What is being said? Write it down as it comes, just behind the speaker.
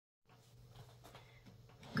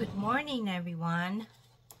Good morning, everyone.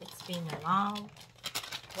 It's been a long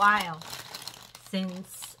while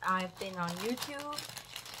since I've been on YouTube,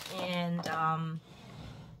 and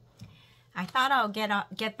I thought I'll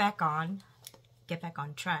get back on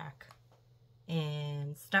track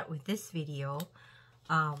and start with this video.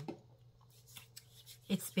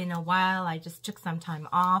 It's been a while. I just took some time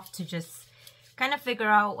off to just kind of figure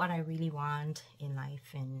out what I really want in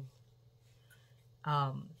life, and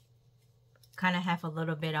kind of have a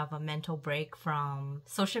little bit of a mental break from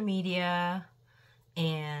social media,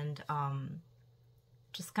 and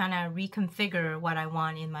just kind of reconfigure what I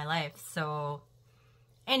want in my life. So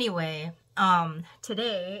anyway,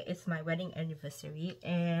 today is my wedding anniversary,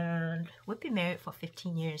 and we've been married for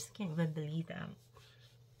 15 years. Can't even believe that.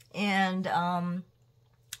 And I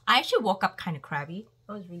actually woke up kind of crabby.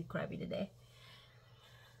 I was really crabby today.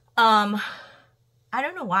 I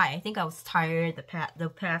don't know why. I think I was tired. The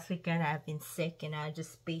past weekend I've been sick, and I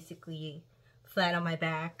just basically flat on my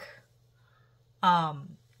back all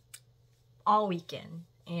weekend,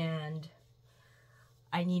 and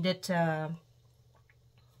I needed to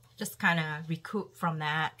just kind of recoup from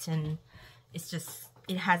that. And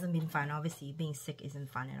it hasn't been fun. Obviously, being sick isn't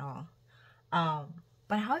fun at all.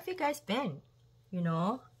 But how have you guys been? You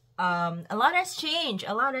know, a lot has changed.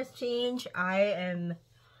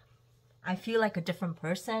 I feel like a different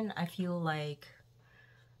person. I feel like,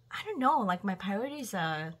 I don't know, like my priorities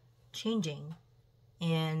are changing,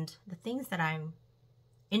 and the things that I'm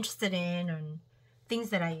interested in and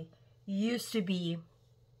things that I used to be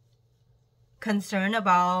concerned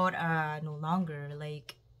about are no longer.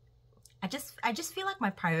 Like, I just feel like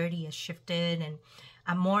my priority has shifted, and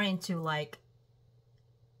I'm more into like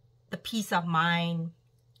the peace of mind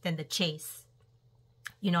than the chase.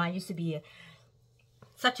 You know, I used to be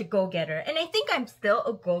such a go-getter, and I think I'm still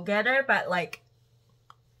a go-getter, but like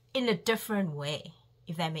in a different way,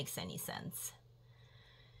 if that makes any sense.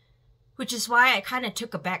 Which is why I kind of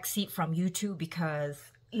took a back seat from YouTube, because,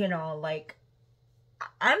 you know, like,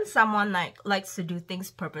 I'm someone that likes to do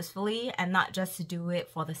things purposefully and not just to do it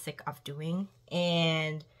for the sake of doing.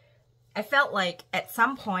 And I felt like at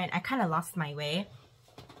some point I kind of lost my way,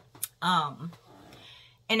 and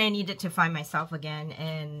I needed to find myself again.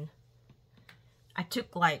 And I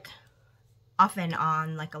took like off and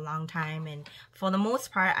on like a long time, and for the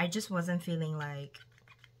most part I just wasn't feeling like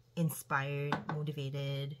inspired,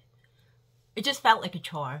 motivated. It just felt like a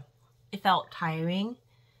chore. It felt tiring.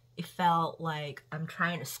 It felt like I'm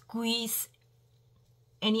trying to squeeze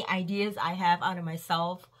any ideas I have out of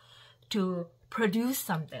myself to produce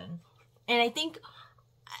something. And I think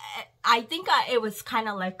it was kind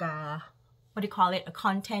of like a, what do you call it, a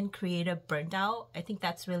content creator burnt out. I think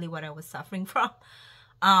that's really what I was suffering from.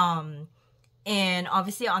 And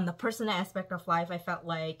obviously on the personal aspect of life, I felt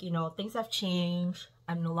like, you know, things have changed.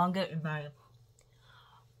 I'm no longer in my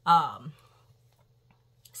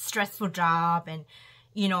stressful job, and,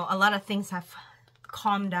 you know, a lot of things have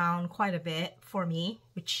calmed down quite a bit for me,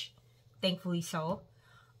 which thankfully so.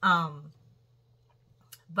 But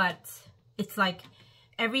it's like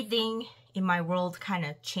everything in my world kind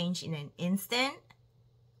of changed in an instant,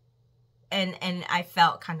 and I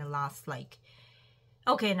felt kind of lost. Like,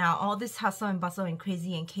 okay, now all this hustle and bustle and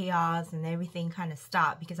crazy and chaos and everything kind of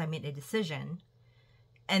stopped because I made a decision,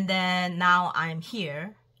 and then now I'm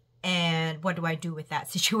here, and what do I do with that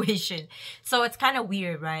situation? So it's kind of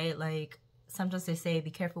weird, right? Like, sometimes they say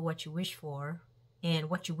be careful what you wish for, and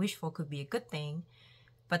what you wish for could be a good thing,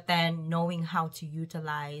 but then knowing how to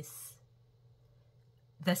utilize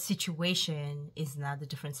the situation is another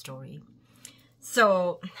different story.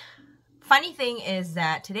 So funny thing is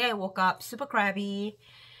that today I woke up super crabby,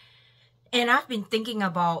 and I've been thinking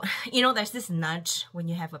about, you know, there's this nudge when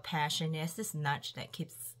you have a passion. There's this nudge that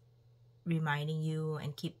keeps reminding you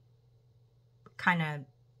and keep kind of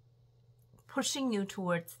pushing you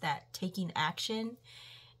towards that taking action.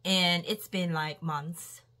 And it's been like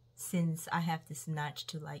months since I have this nudge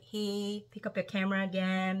to like, hey, pick up your camera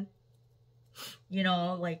again. You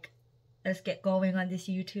know, like, let's get going on this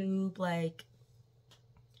YouTube, like.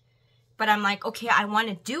 But I'm like, okay, I want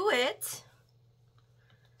to do it,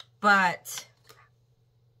 but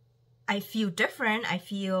I feel different. I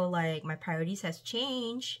feel like my priorities has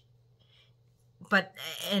changed, but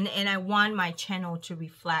and I want my channel to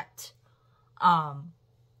reflect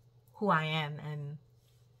who I am, and,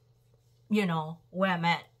 you know, where I'm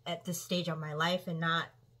at this stage of my life, and not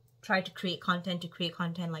try to create content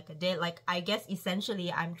like I did. Like, I guess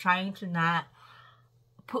essentially I'm trying to not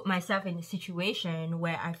put myself in a situation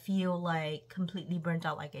where I feel like completely burnt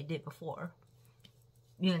out like I did before.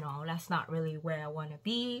 You know, that's not really where I want to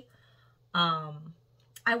be.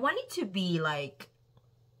 I want it to be like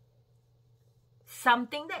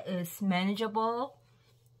something that is manageable,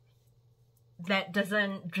 that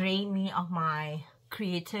doesn't drain me of my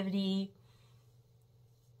creativity,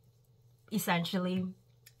 essentially,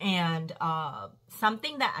 and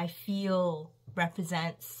something that I feel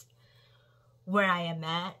represents where I am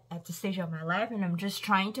at the stage of my life. And I'm just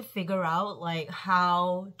trying to figure out, like,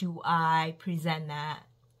 how do I present that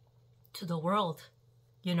to the world,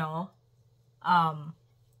 you know,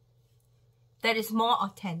 that is more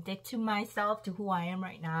authentic to myself, to who I am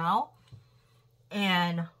right now,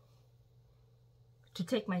 and to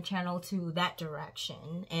take my channel to that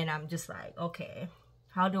direction. And I'm just like, okay,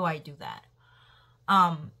 how do I do that?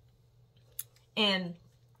 And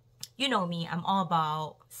you know me, I'm all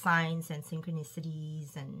about signs and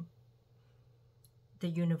synchronicities and the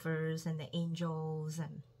universe and the angels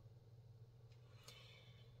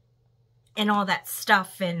and all that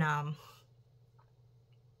stuff. And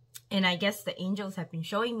I guess the angels have been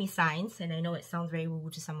showing me signs, and I know it sounds very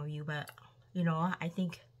rude to some of you, but you know, I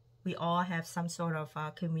think we all have some sort of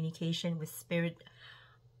communication with spirit,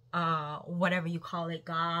 whatever you call it,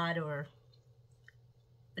 God or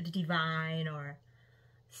the divine, or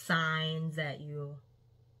signs that you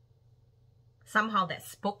somehow that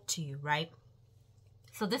spoke to you, right?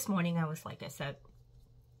 So this morning I was, like I said,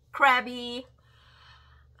 crabby.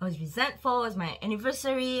 I was resentful. It was my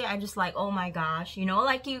anniversary. I just like, oh my gosh, you know,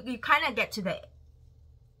 like you kind of get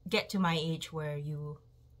to my age where you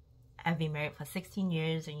have been married for 16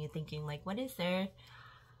 years and you're thinking, like, what is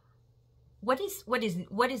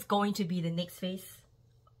going to be the next phase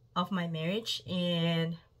of my marriage,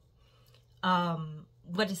 and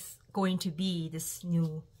what is going to be this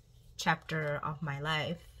new chapter of my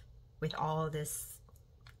life with all this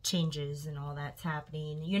changes and all that's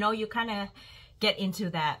happening. You know, you kind of get into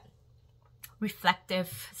that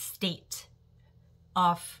reflective state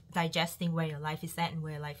of digesting where your life is at and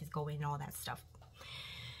where life is going and all that stuff.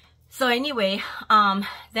 So anyway,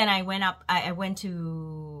 then I went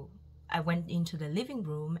into the living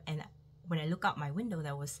room, and when I look out my window,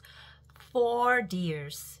 there was 4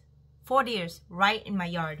 deers right in my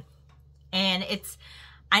yard. And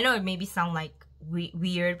I know it maybe sound like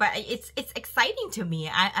weird, but it's exciting to me.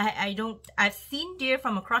 I've seen deer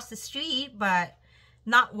from across the street, but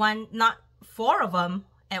not 4 of them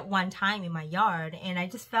at one time in my yard. And I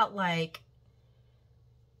just felt like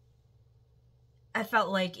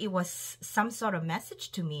it was some sort of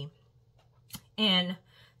message to me. And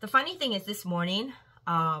the funny thing is, this morning,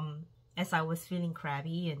 as I was feeling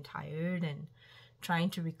crabby and tired and trying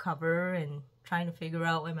to recover and trying to figure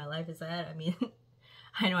out where my life is at, I mean,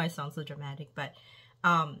 I know I sound so dramatic, but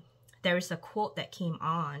there is a quote that came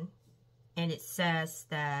on, and it says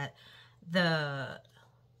that the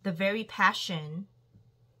very passion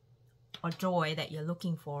or joy that you're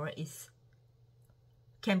looking for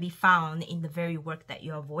can be found in the very work that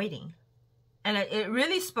you're avoiding. And it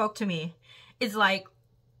really spoke to me. It's like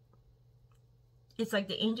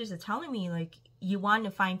the angels are telling me, like, you want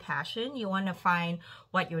to find passion, you want to find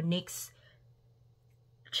what your next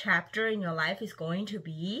chapter in your life is going to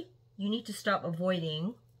be. You need to stop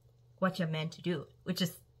avoiding what you're meant to do, which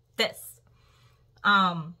is this.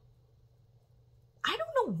 I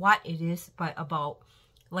don't know what it is, but about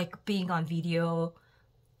like being on video,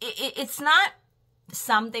 it's not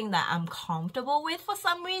something that I'm comfortable with for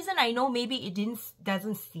some reason. I know maybe it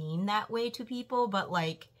doesn't seem that way to people, but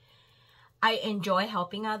like, I enjoy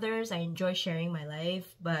helping others, I enjoy sharing my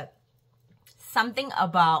life, but something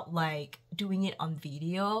about like doing it on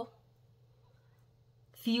video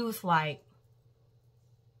feels like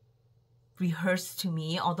rehearsed to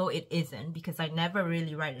me, although it isn't, because I never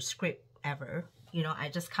really write a script ever. You know, I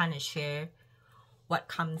just kind of share what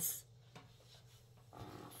comes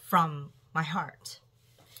from my heart.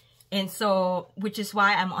 And so, which is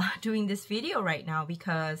why I'm doing this video right now,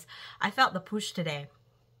 because I felt the push today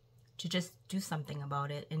to just do something about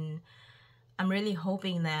it. And I'm really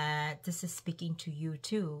hoping that this is speaking to you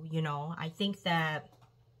too. You know, I think that,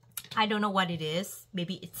 I don't know what it is.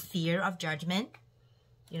 Maybe it's fear of judgment.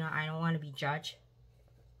 You know, I don't want to be judged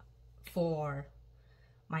for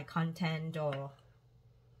my content or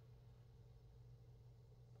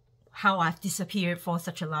how I've disappeared for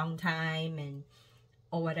such a long time and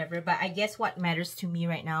or whatever. But I guess what matters to me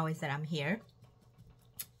right now is that I'm here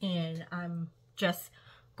and I'm just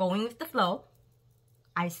going with the flow.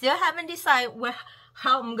 I still haven't decided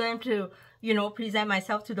how I'm going to, you know, present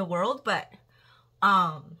myself to the world, but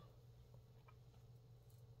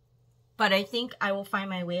I think I will find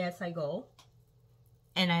my way as I go.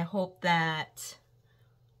 And I hope that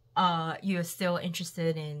you're still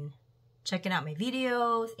interested in checking out my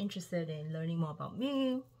videos, interested in learning more about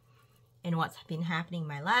me and what's been happening in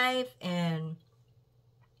my life. And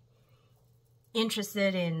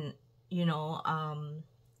interested in, you know,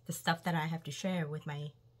 the stuff that I have to share with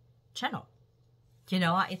my channel. You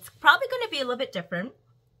know, it's probably going to be a little bit different.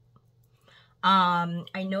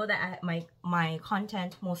 I know that my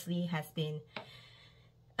content mostly has been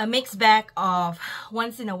a mixed bag of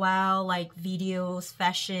once in a while, like videos,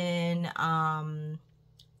 fashion,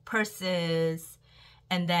 purses,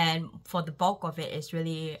 and then for the bulk of it, it's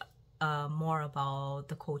really more about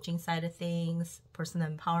the coaching side of things, personal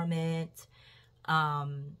empowerment,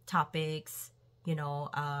 topics, you know,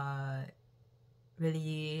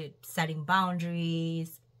 really setting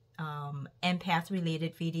boundaries, empath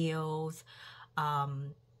related videos,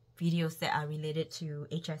 videos that are related to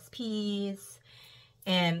HSPs.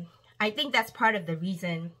 And I think that's part of the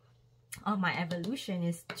reason of my evolution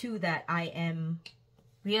is too that I am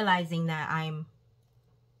realizing that I'm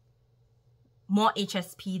more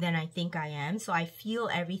HSP than I think I am. So I feel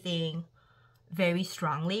everything very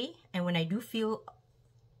strongly. And when I do feel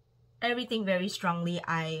everything very strongly,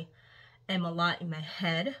 I am a lot in my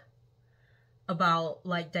head about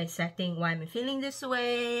like dissecting why I'm feeling this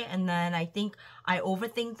way. And then I think I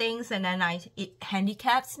overthink things, and then it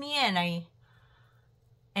handicaps me, and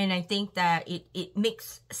I think that it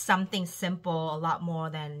makes something simple a lot more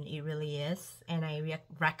than it really is. And I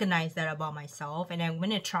recognize that about myself. And I'm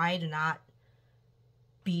going to try to not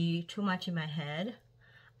be too much in my head.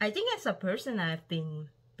 I think as a person, I've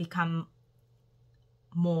become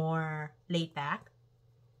more laid back,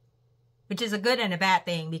 which is a good and a bad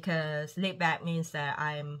thing, because laid back means that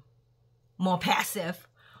I'm more passive,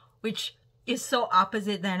 which is so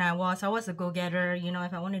opposite than I was. I was a go-getter, you know,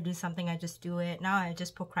 if I want to do something, I just do it. Now I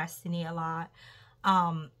just procrastinate a lot.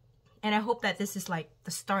 And I hope that this is like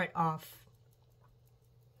the start of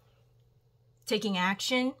taking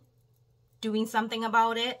action, doing something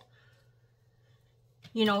about it,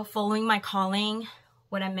 you know, following my calling,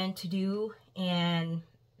 what I'm meant to do, and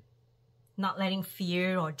not letting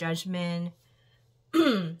fear or judgment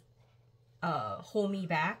hold me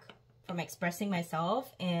back from expressing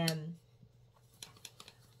myself, and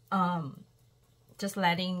just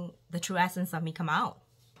letting the true essence of me come out,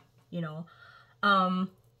 you know. I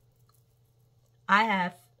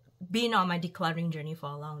have been on my decluttering journey for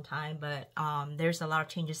a long time, but there's a lot of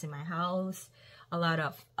changes in my house, a lot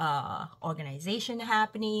of organization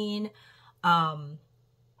happening, and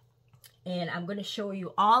I'm going to show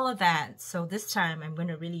you all of that. So this time I'm going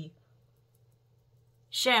to really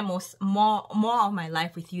share more of my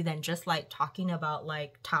life with you than just like talking about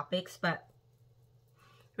like topics, but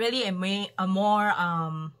really a more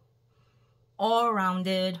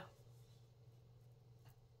all-rounded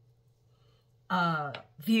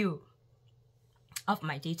view of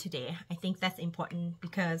my day-to-day. I think that's important,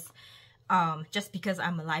 because just because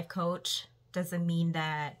I'm a life coach doesn't mean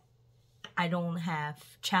that I don't have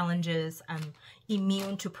challenges. I'm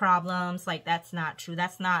immune to problems. Like, that's not true.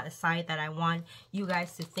 That's not a side that I want you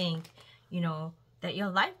guys to think, you know, that you're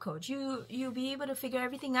a life coach. You'll be able to figure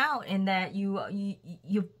everything out, and that you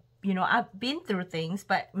know, I've been through things,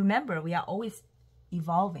 but remember, we are always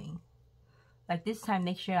evolving. Like this time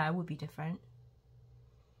next year, I will be different.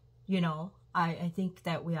 You know, I think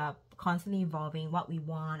that we are constantly evolving what we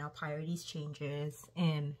want, our priorities changes.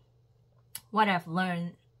 And what I've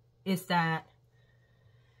learned is that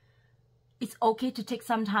it's okay to take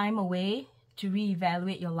some time away to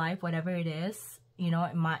reevaluate your life, whatever it is. You know,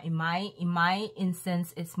 in my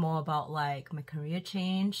instance, it's more about like my career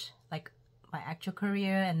change, like my actual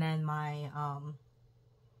career, and then my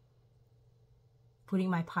putting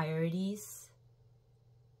my priorities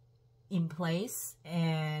in place,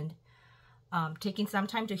 and taking some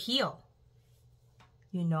time to heal,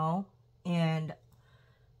 you know, and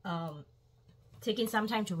taking some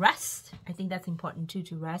time to rest. I think that's important too,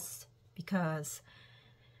 to rest, because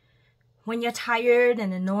when you're tired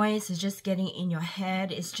and the noise is just getting in your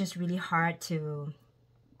head, it's just really hard to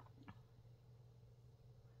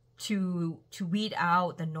weed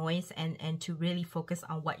out the noise and to really focus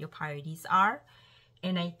on what your priorities are.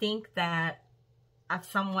 And I think that I've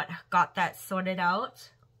somewhat got that sorted out,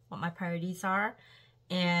 what my priorities are.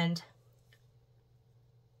 And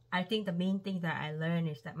I think the main thing that I learned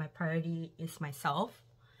is that my priority is myself,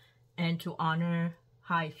 and to honor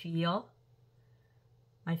how I feel,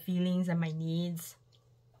 my feelings and my needs,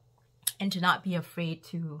 and to not be afraid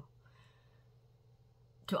to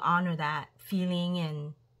honor that feeling,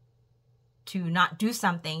 and to not do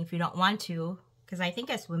something if you don't want to. Because I think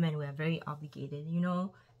as women, we're very obligated, you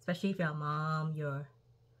know, especially if you're a mom, your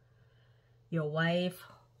wife.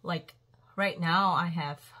 Like right now, I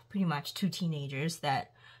have pretty much 2 teenagers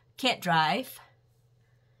that can't drive,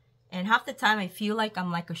 And half the time I feel like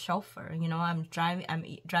I'm like a chauffeur, you know, I'm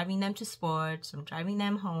driving them to sports, I'm driving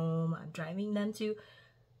them home, I'm driving them to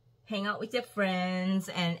hang out with their friends,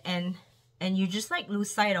 and you just like lose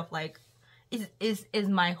sight of like, is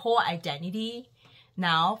my whole identity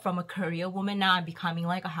now from a career woman, now I'm becoming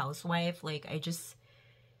like a housewife. Like I just,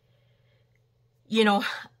 you know,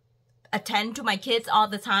 attend to my kids all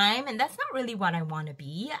the time, and that's not really what I want to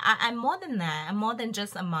be. I'm more than that. I'm more than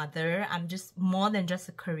just a mother. I'm just more than just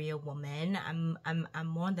a career woman. I'm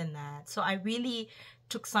more than that. So I really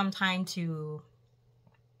took some time to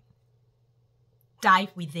dive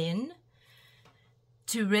within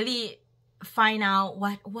to really find out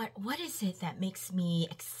what is it that makes me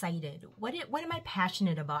excited. What am I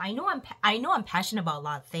passionate about? I know I'm passionate about a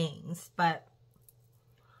lot of things, but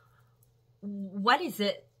what is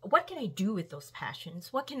it? What can I do with those passions?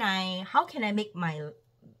 How can I make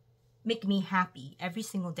me happy every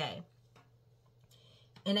single day?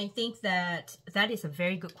 And I think that is a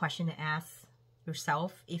very good question to ask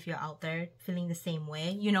yourself if you're out there feeling the same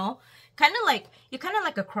way, you know? You're kind of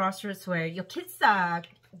like a crossroads where your kids are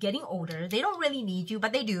getting older. They don't really need you,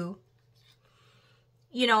 but they do.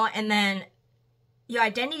 You know, and then your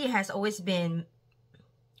identity has always been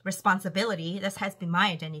responsibility. This has been my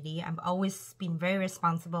identity. I've always been very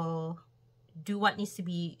responsible, do what needs to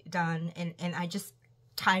be done, and I just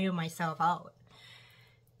tire myself out.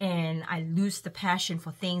 And I lose the passion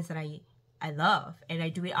for things that I love, and I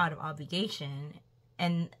do it out of obligation.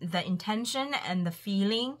 And the intention and the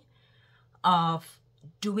feeling of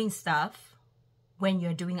doing stuff when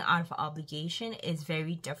you're doing it out of obligation is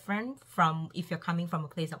very different from if you're coming from a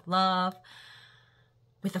place of love,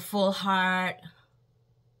 with a full heart,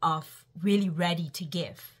 of really ready to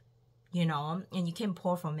give, you know, and you can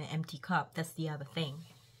pour from an empty cup. That's the other thing.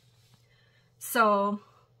 So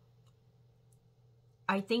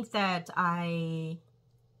I think that I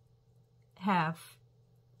have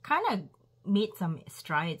kind of made some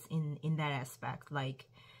strides in that aspect. Like,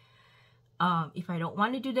 if I don't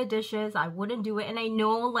want to do the dishes, I wouldn't do it. And I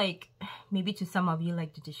know, like, maybe to some of you,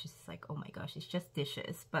 like, the dishes is like, oh my gosh, it's just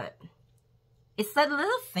dishes. But it's the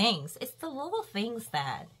little things. It's the little things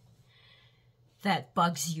that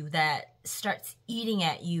bugs you, that starts eating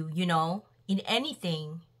at you, you know, in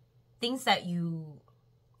anything. Things that you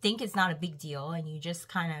think is not a big deal and you just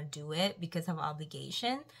kind of do it because of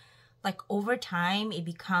obligation. Like, over time, it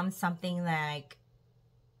becomes something like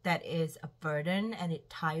that is a burden, and it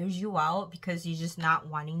tires you out because you're just not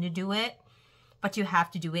wanting to do it, but you have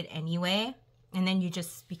to do it anyway. And then you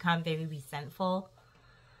just become very resentful.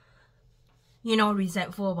 You know,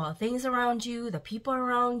 resentful about things around you, the people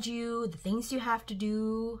around you, the things you have to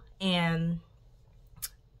do. And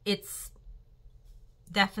it's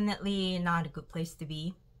definitely not a good place to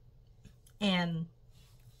be. And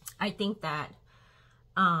I think that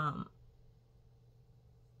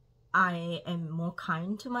I am more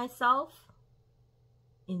kind to myself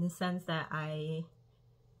in the sense that I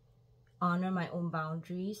honor my own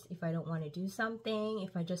boundaries. If I don't want to do something,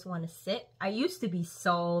 if I just want to sit. I used to be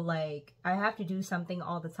so like, I have to do something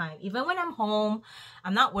all the time. Even when I'm home,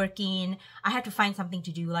 I'm not working, I have to find something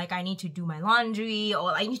to do. Like, I need to do my laundry,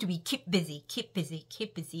 or I need to be keep busy.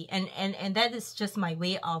 And that is just my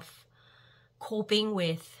way of coping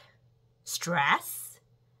with stress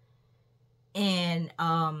and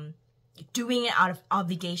doing it out of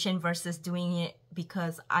obligation versus doing it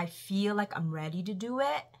because I feel like I'm ready to do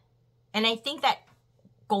it. And I think that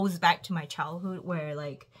goes back to my childhood where,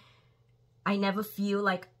 like, I never feel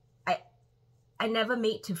like I never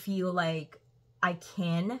made to feel like I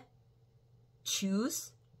can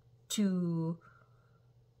choose to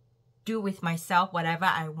do with myself whatever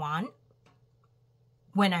I want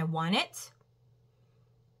when I want it.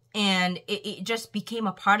 And it just became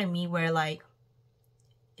a part of me where, like,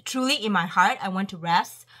 truly in my heart, I want to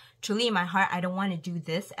rest. Truly in my heart, I don't want to do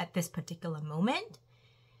this at this particular moment.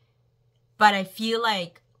 But I feel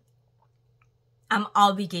like I'm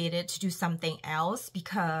obligated to do something else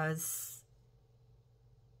because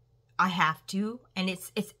I have to. And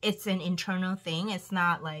it's an internal thing. It's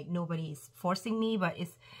not like nobody's forcing me, but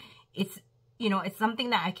it's you know, it's something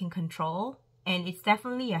that I can control. And it's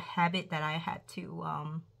definitely a habit that I had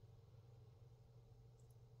to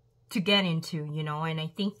get into, you know. And I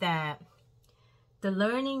think that the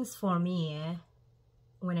learnings for me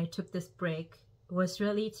when I took this break was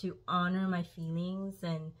really to honor my feelings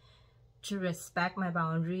and to respect my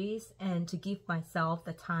boundaries and to give myself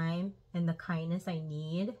the time and the kindness I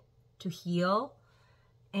need to heal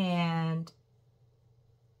and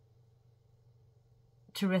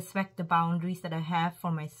to respect the boundaries that I have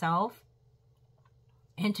for myself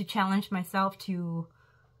and to challenge myself to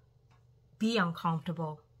be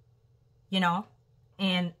uncomfortable you know?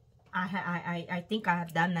 And I think I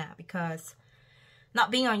have done that, because not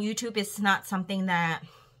being on YouTube is not something that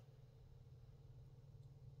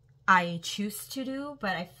I choose to do,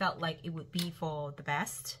 but I felt like it would be for the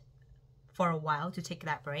best for a while to take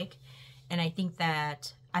that break. And I think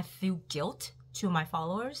that I feel guilt to my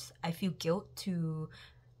followers. I feel guilt to,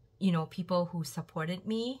 you know, people who supported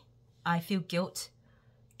me. I feel guilt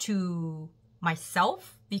to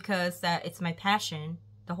myself, because that it's my passion.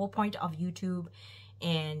 The whole point of YouTube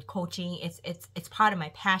and coaching, it's part of my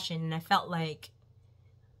passion. And I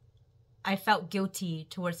felt guilty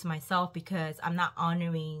towards myself because I'm not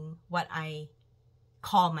honoring what I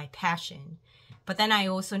call my passion. But then I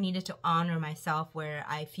also needed to honor myself, where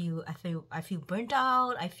I feel burnt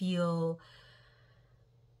out. I feel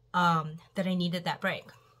that I needed that break.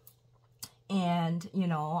 And, you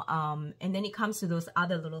know, and then it comes to those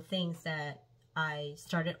other little things that I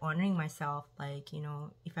started honoring myself. Like, you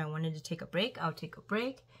know, if I wanted to take a break, I'll take a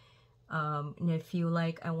break. And I feel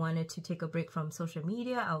like I wanted to take a break from social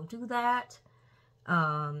media, I'll do that.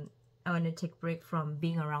 I want to take a break from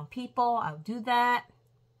being around people, I'll do that.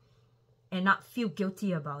 And not feel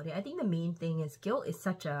guilty about it. I think the main thing is guilt is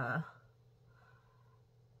such a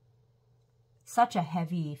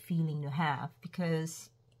heavy feeling to have, because,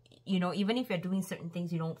 you know, even if you're doing certain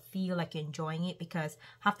things, you don't feel like you're enjoying it, because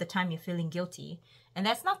half the time you're feeling guilty. And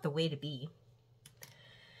that's not the way to be.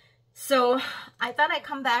 So I thought I'd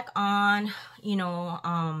come back on, you know,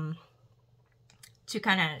 to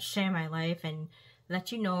kind of share my life and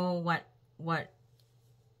let you know what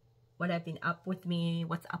I've been up with me,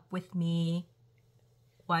 what's up with me,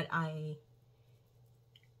 what I,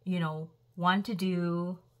 you know, want to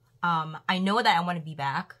do. I know that I want to be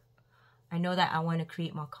back. I know that I want to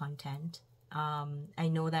create more content. I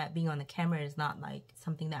know that being on the camera is not like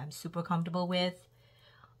something that I'm super comfortable with.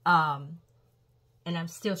 And I'm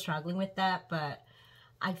still struggling with that, but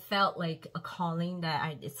I felt like a calling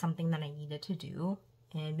that it's something that I needed to do.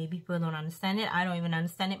 And maybe people don't understand it. I don't even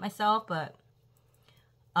understand it myself, but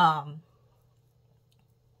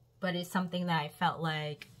it's something that I felt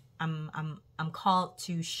like I'm called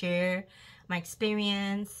to share my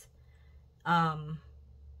experience, and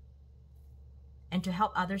to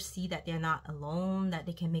help others see that they're not alone, that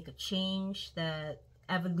they can make a change, that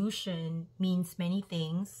evolution means many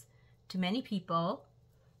things to many people,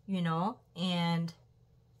 you know, and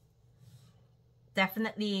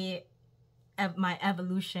definitely my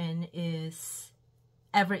evolution is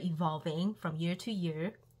ever evolving from year to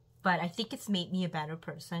year, but I think it's made me a better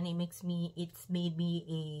person. It's made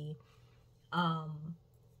me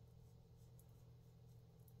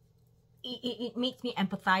it makes me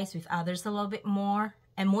empathize with others a little bit more,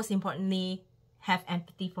 and most importantly, have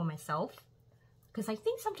empathy for myself, because I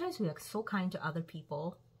think sometimes we are so kind to other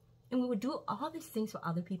people, and we would do all these things for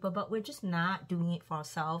other people, but we're just not doing it for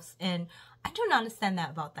ourselves. And I don't understand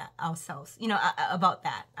that about that ourselves, you know, about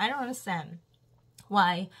that. I don't understand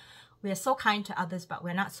why we are so kind to others, but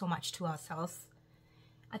we're not so much to ourselves.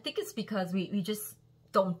 I think it's because we just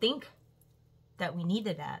don't think that we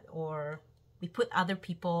needed that, or we put other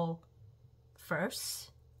people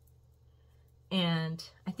first. And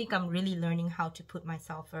I think I'm really learning how to put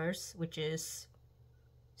myself first, which is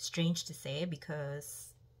strange to say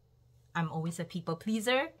because I'm always a people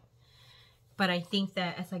pleaser. But I think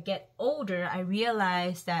that as I get older, I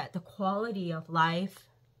realize that the quality of life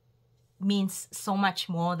means so much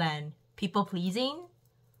more than people pleasing.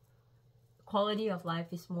 Quality of life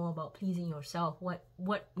is more about pleasing yourself. What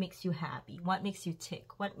makes you happy? What makes you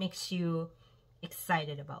tick? What makes you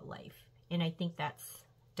excited about life? And I think that's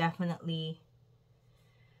definitely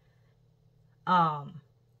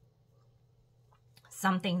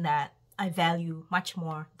something that I value much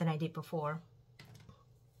more than I did before.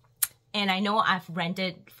 And I know I've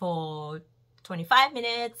ranted for 25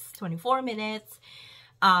 minutes, 24 minutes,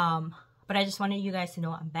 but I just wanted you guys to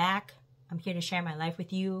know I'm back. I'm here to share my life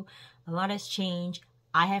with you. A lot has changed.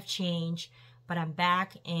 I have changed, but I'm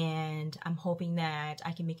back, and I'm hoping that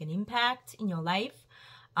I can make an impact in your life.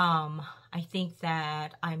 I think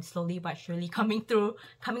that I'm slowly but surely coming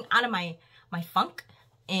out of my funk,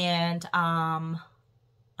 and I'm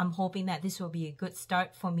hoping that this will be a good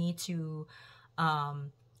start for me to,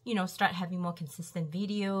 you know, start having more consistent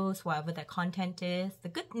videos, whatever the content is. The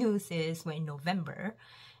good news is we're in November,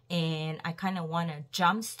 and I kind of want to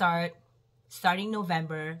jumpstart starting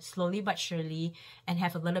November, slowly but surely, and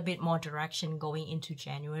have a little bit more direction going into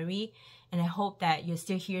January. And I hope that you're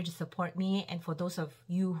still here to support me. And for those of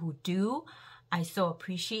you who do, I so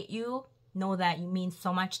appreciate you. Know that you mean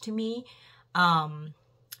so much to me.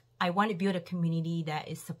 I want to build a community that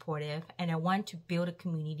is supportive, and I want to build a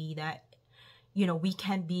community that, you know, we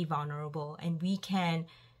can be vulnerable and we can,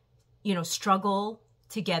 you know, struggle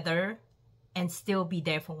together and still be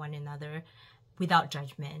there for one another without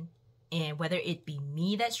judgment. And whether it be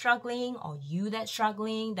me that's struggling or you that's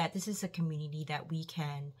struggling, that this is a community that we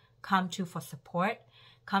can come to for support,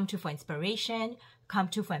 come to for inspiration, come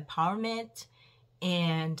to for empowerment.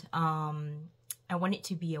 And I want it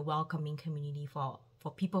to be a welcoming community for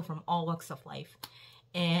people from all walks of life.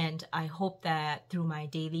 And I hope that through my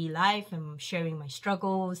daily life and sharing my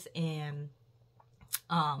struggles and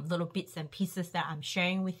little bits and pieces that I'm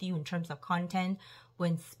sharing with you in terms of content will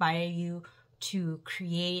inspire you to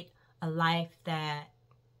create a life that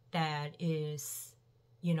is,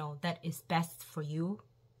 you know, that is best for you,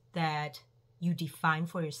 that you define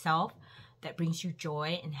for yourself, that brings you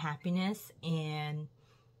joy and happiness, and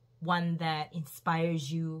one that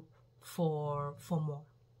inspires you for more.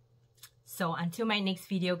 So until my next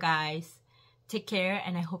video, guys, take care,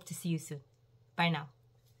 and I hope to see you soon. Bye now.